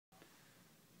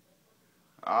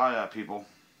Oh yeah, people.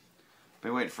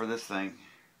 Been waiting for this thing.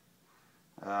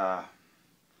 From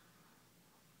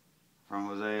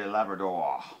Jose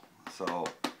Labrador. So,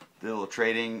 did a little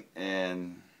trading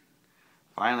and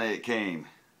finally it came.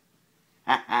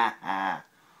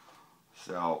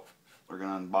 So, we're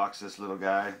gonna unbox this little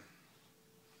guy.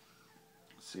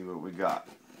 See what we got.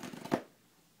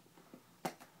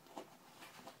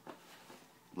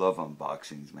 Love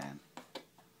unboxings, man.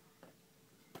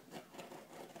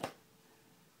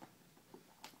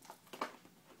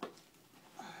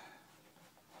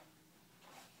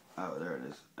 Oh, there it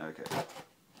is. Okay.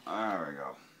 There we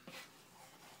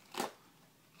go.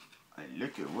 Hey,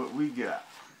 look at what we got.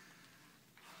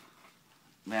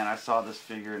 Man, I saw this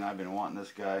figure and I've been wanting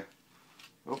this guy.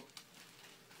 Oh,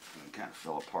 it kind of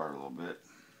fell apart a little bit.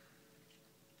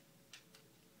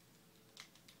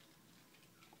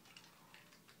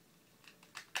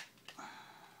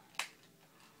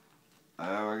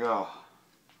 There we go.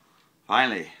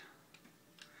 Finally,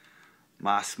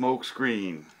 my smoke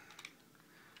screen.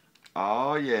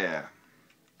 Oh yeah.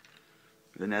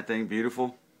 Isn't that thing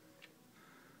beautiful?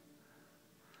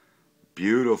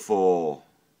 Beautiful.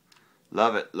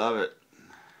 Love it, love it.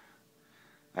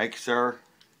 Thank you, sir.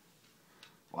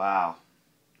 Wow.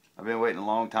 I've been waiting a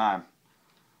long time.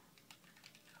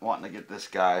 Wanting to get this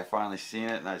guy. I finally seen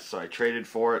it, and so I traded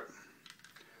for it.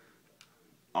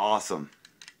 Awesome.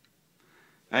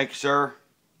 Thank you, sir.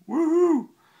 Woohoo!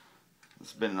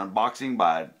 It's been an unboxing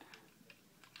by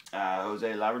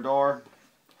Jose Labrador.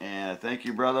 And thank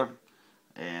you, brother.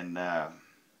 And man,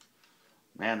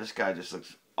 this guy just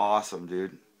looks awesome,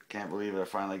 dude. Can't believe it. I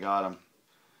finally got him.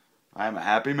 I am a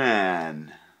happy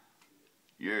man.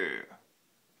 Yeah.